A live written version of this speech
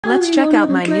Let's check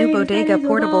out my new Bodega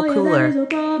portable cooler.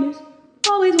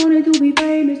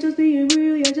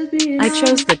 I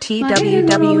chose the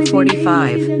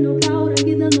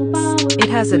TWW45. It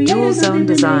has a dual zone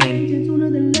design.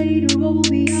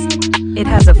 It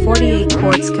has a 48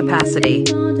 quarts capacity.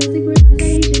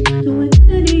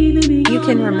 You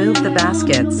can remove the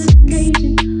baskets.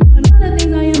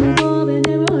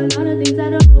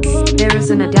 There is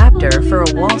an adapter for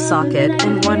a wall socket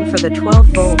and one for the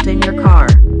 12-volt in your car.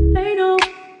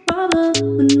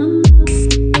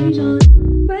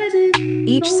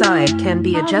 Each side can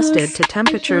be adjusted to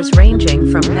temperatures ranging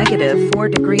from -4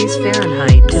 degrees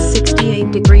Fahrenheit to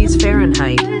 68 degrees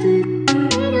Fahrenheit.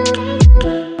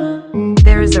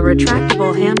 There is a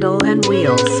retractable handle and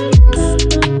wheels.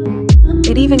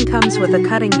 It even comes with a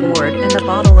cutting board and a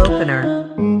bottle opener.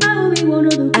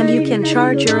 And you can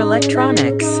charge your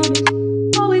electronics.